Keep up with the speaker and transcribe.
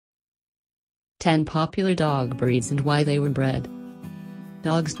10 popular dog breeds and why they were bred.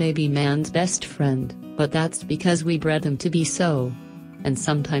 Dogs may be man's best friend, but that's because we bred them to be so. And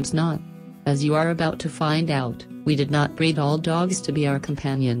sometimes not. As you are about to find out, we did not breed all dogs to be our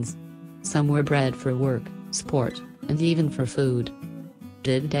companions. Some were bred for work, sport, and even for food.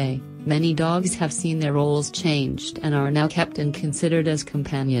 Today, many dogs have seen their roles changed and are now kept and considered as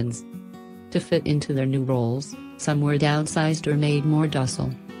companions. To fit into their new roles, some were downsized or made more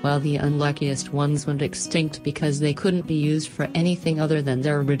docile, while the unluckiest ones went extinct because they couldn't be used for anything other than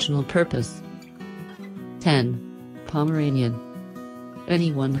their original purpose. 10. Pomeranian.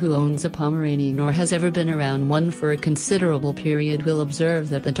 Anyone who owns a Pomeranian or has ever been around one for a considerable period will observe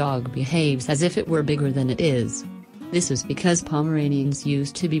that the dog behaves as if it were bigger than it is. This is because Pomeranians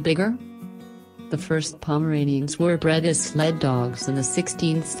used to be bigger. The first Pomeranians were bred as sled dogs in the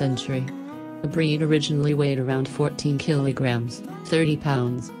 16th century. The breed originally weighed around 14 kilograms, 30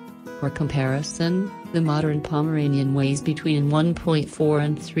 pounds. For comparison, the modern Pomeranian weighs between 1.4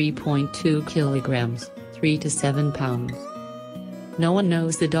 and 3.2 kilograms, 3 to 7 pounds. No one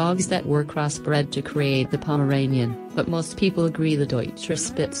knows the dogs that were crossbred to create the Pomeranian, but most people agree the Deutscher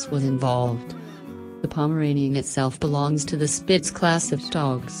Spitz was involved. The Pomeranian itself belongs to the Spitz class of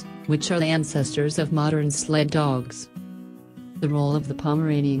dogs, which are the ancestors of modern sled dogs. The role of the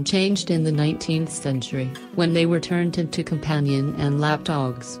Pomeranian changed in the 19th century, when they were turned into companion and lap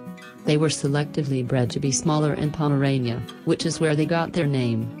dogs. They were selectively bred to be smaller in Pomerania, which is where they got their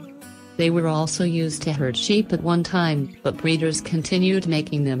name. They were also used to herd sheep at one time, but breeders continued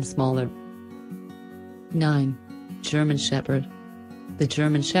making them smaller. 9. German Shepherd. The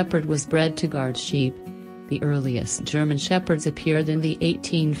German Shepherd was bred to guard sheep. The earliest German Shepherds appeared in the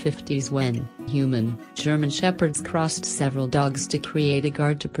 1850s when human German Shepherds crossed several dogs to create a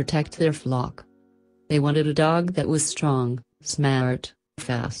guard to protect their flock. They wanted a dog that was strong, smart,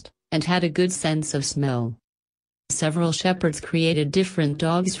 fast, and had a good sense of smell. Several shepherds created different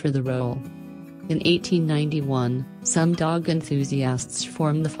dogs for the role. In 1891, some dog enthusiasts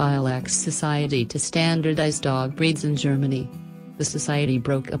formed the Philax Society to standardize dog breeds in Germany. The society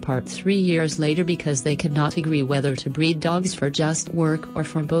broke apart 3 years later because they could not agree whether to breed dogs for just work or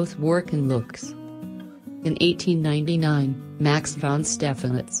for both work and looks. In 1899, Max von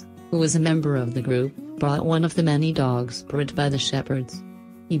Stephanitz, who was a member of the group, brought one of the many dogs bred by the shepherds.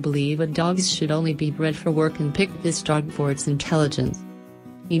 He believed dogs should only be bred for work and picked this dog for its intelligence.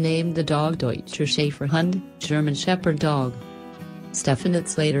 He named the dog Deutscher Schäferhund, German Shepherd Dog.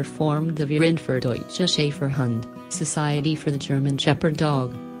 Stephanitz later formed the Verein für Deutsche Schäferhund, Society for the German Shepherd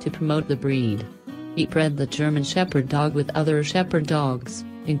Dog, to promote the breed. He bred the German Shepherd Dog with other shepherd dogs,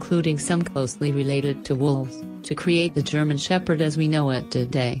 including some closely related to wolves, to create the German Shepherd as we know it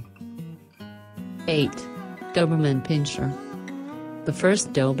today. 8. Doberman Pinscher. The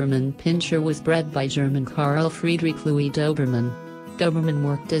first Doberman Pinscher was bred by German Carl Friedrich Louis Doberman. Doberman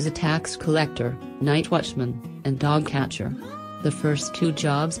worked as a tax collector, night watchman, and dog catcher. The first 2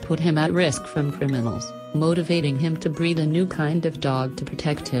 jobs put him at risk from criminals, motivating him to breed a new kind of dog to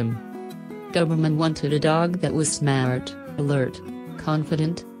protect him. Doberman wanted a dog that was smart, alert,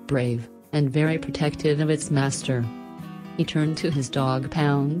 confident, brave, and very protective of its master. He turned to his dog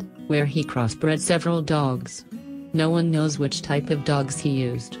pound, where he crossbred several dogs. No one knows which type of dogs he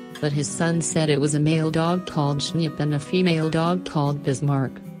used, but his son said it was a male dog called Schnipp and a female dog called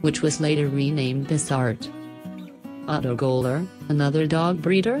Bismarck, which was later renamed Bissart. Otto Gohler, another dog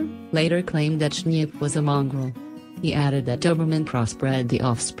breeder, later claimed that Schnipp was a mongrel. He added that Doberman crossbred the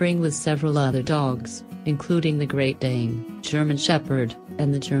offspring with several other dogs, including the Great Dane, German Shepherd,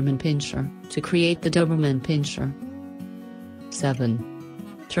 and the German Pinscher, to create the Doberman Pinscher. 7.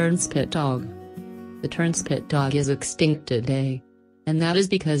 Turnspit Dog. The Turnspit dog is extinct today. And that is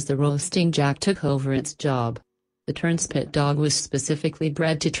because the roasting jack took over its job. The Turnspit dog was specifically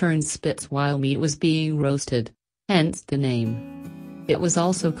bred to turn spits while meat was being roasted, hence the name. It was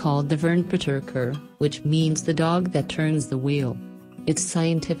also called the Wernpeterker, which means the dog that turns the wheel. Its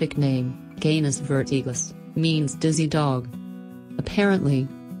scientific name, Canis vertigus, means dizzy dog. Apparently,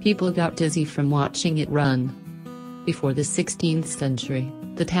 people got dizzy from watching it run. Before the 16th century,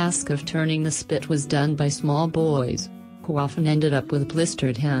 the task of turning the spit was done by small boys, who often ended up with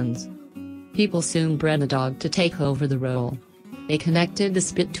blistered hands. People soon bred a dog to take over the role. They connected the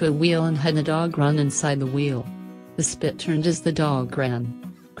spit to a wheel and had the dog run inside the wheel. The spit turned as the dog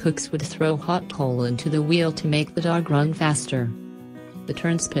ran. Cooks would throw hot coal into the wheel to make the dog run faster. The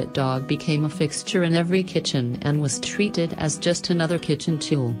turnspit dog became a fixture in every kitchen and was treated as just another kitchen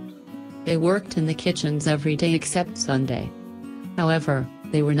tool. They worked in the kitchens every day except Sunday. However,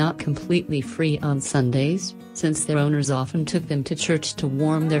 they were not completely free on Sundays, since their owners often took them to church to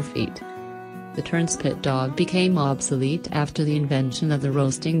warm their feet. The Turnspit dog became obsolete after the invention of the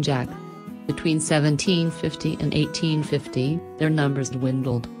roasting jack. Between 1750 and 1850, their numbers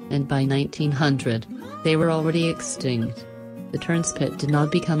dwindled, and by 1900, they were already extinct. The Turnspit did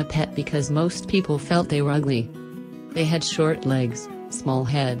not become a pet because most people felt they were ugly. They had short legs, small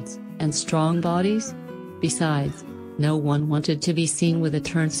heads, and strong bodies. Besides, no one wanted to be seen with a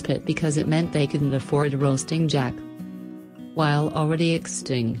Turnspit because it meant they couldn't afford a roasting jack. While already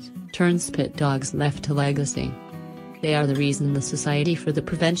extinct, Turnspit dogs left a legacy. They are the reason the Society for the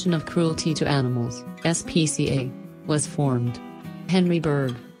Prevention of Cruelty to Animals, SPCA, was formed. Henry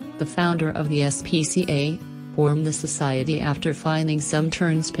Berg, the founder of the SPCA, formed the society after finding some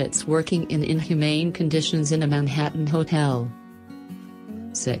Turnspits working in inhumane conditions in a Manhattan hotel.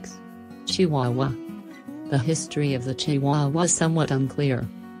 6. Chihuahua. The history of the Chihuahua is somewhat unclear.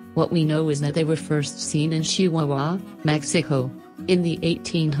 What we know is that they were first seen in Chihuahua, Mexico, in the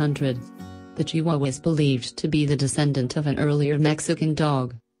 1800s. The Chihuahua is believed to be the descendant of an earlier Mexican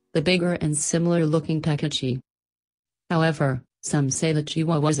dog, the bigger and similar-looking Tecachi. However, some say the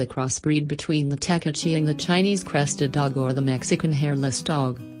Chihuahua is a crossbreed between the Tecachi and the Chinese crested dog or the Mexican hairless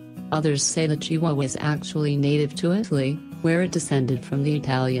dog. Others say the Chihuahua is actually native to Italy, where it descended from the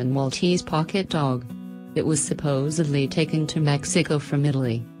Italian Maltese pocket dog. It was supposedly taken to Mexico from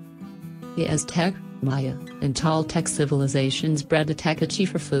Italy. The Aztec, Maya, and Toltec civilizations bred the Tecachi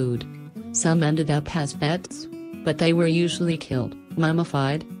for food. Some ended up as pets, but they were usually killed,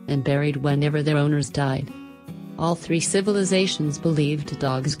 mummified, and buried whenever their owners died. All three civilizations believed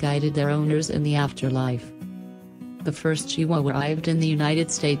dogs guided their owners in the afterlife. The first Chihuahua arrived in the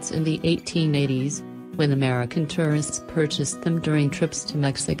United States in the 1880s, when American tourists purchased them during trips to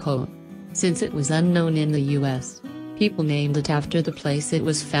Mexico. Since it was unknown in the U.S., people named it after the place it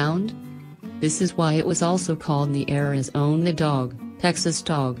was found. This is why it was also called the Arizona dog, Texas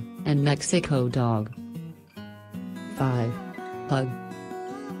dog, and Mexico dog. 5. Pug.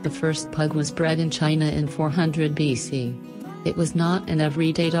 The first pug was bred in China in 400 BC. It was not an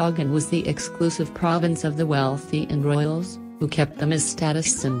everyday dog and was the exclusive province of the wealthy and royals, who kept them as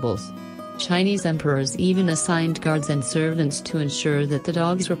status symbols. Chinese emperors even assigned guards and servants to ensure that the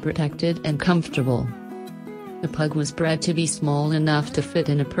dogs were protected and comfortable. The pug was bred to be small enough to fit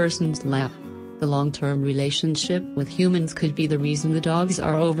in a person's lap. The long-term relationship with humans could be the reason the dogs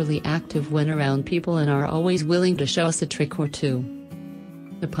are overly active when around people and are always willing to show us a trick or two.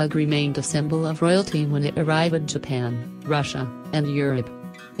 The pug remained a symbol of royalty when it arrived in Japan, Russia, and Europe.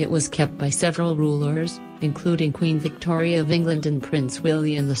 It was kept by several rulers, including Queen Victoria of England and Prince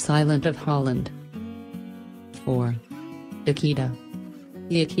William the Silent of Holland. 4. Akita.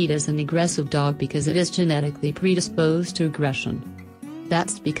 The Akita is an aggressive dog because it is genetically predisposed to aggression.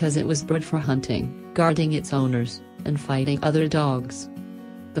 That's because it was bred for hunting, guarding its owners, and fighting other dogs.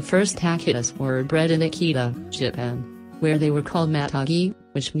 The first Akitas were bred in Akita, Japan, where they were called Matagi,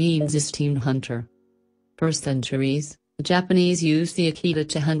 which means esteemed hunter. For centuries, the Japanese used the Akita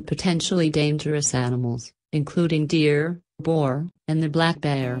to hunt potentially dangerous animals, including deer, boar, and the black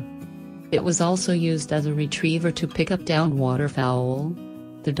bear. It was also used as a retriever to pick up downed waterfowl.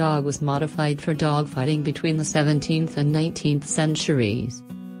 The dog was modified for dogfighting between the 17th and 19th centuries.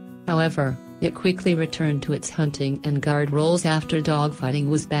 However, it quickly returned to its hunting and guard roles after dogfighting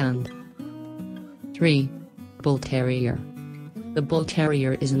was banned. 3. Bull Terrier. The Bull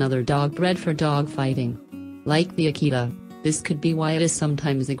Terrier is another dog bred for dogfighting. Like the Akita, this could be why it is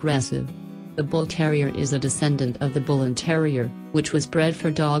sometimes aggressive. The Bull Terrier is a descendant of the Bull and Terrier, which was bred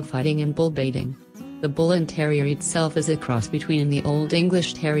for dogfighting and bull baiting. The Bull and Terrier itself is a cross between the Old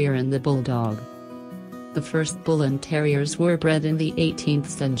English Terrier and the Bulldog. The first Bull and Terriers were bred in the 18th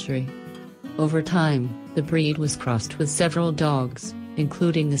century. Over time, the breed was crossed with several dogs,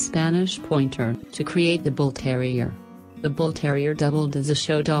 including the Spanish Pointer, to create the Bull Terrier. The Bull Terrier doubled as a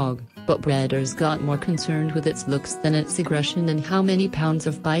show dog, but breeders got more concerned with its looks than its aggression and how many pounds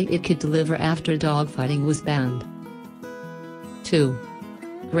of bite it could deliver after dogfighting was banned. 2.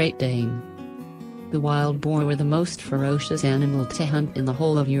 Great Dane. The wild boar were the most ferocious animal to hunt in the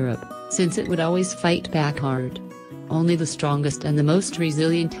whole of Europe, since it would always fight back hard. Only the strongest and the most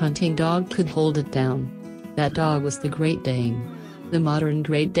resilient hunting dog could hold it down. That dog was the Great Dane. The modern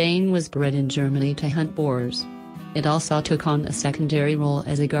Great Dane was bred in Germany to hunt boars. It also took on a secondary role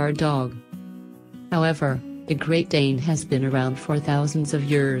as a guard dog. However, the Great Dane has been around for thousands of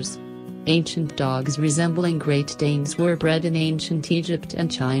years. Ancient dogs resembling Great Danes were bred in ancient Egypt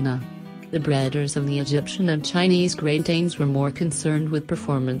and China. The breeders of the Egyptian and Chinese Great Danes were more concerned with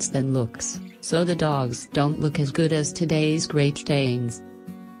performance than looks, so the dogs don't look as good as today's Great Danes.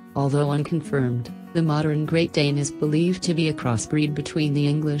 Although unconfirmed, The modern Great Dane is believed to be a crossbreed between the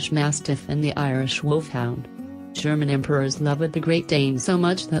English Mastiff and the Irish Wolfhound. German emperors loved the Great Dane so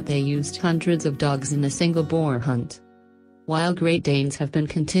much that they used hundreds of dogs in a single boar hunt. While Great Danes have been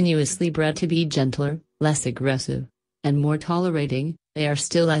continuously bred to be gentler, less aggressive, and more tolerating, they are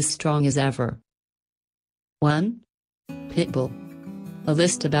still as strong as ever. 1. Pit Bull. A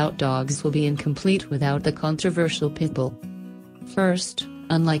list about dogs will be incomplete without the controversial Pit Bull. First,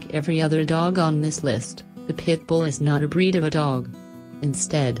 unlike every other dog on this list, the Pit Bull is not a breed of a dog.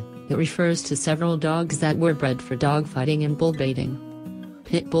 Instead, it refers to several dogs that were bred for dogfighting and bullbaiting.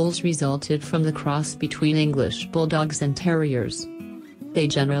 Pit Bulls resulted from the cross between English Bulldogs and Terriers. They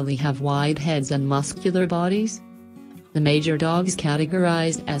generally have wide heads and muscular bodies. The major dogs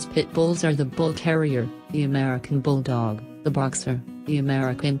categorized as Pit Bulls are the Bull Terrier, the American Bulldog, the Boxer, the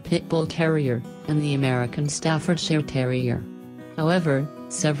American Pit Bull Terrier, and the American Staffordshire Terrier. However,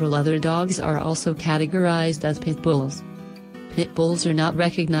 several other dogs are also categorized as Pit Bulls. Pit Bulls are not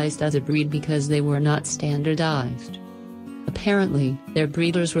recognized as a breed because they were not standardized. Apparently, their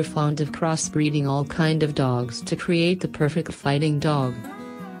breeders were fond of crossbreeding all kind of dogs to create the perfect fighting dog.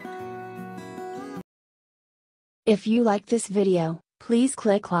 If you like this video, please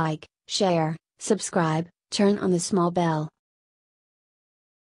click like, share, subscribe, turn on the small bell.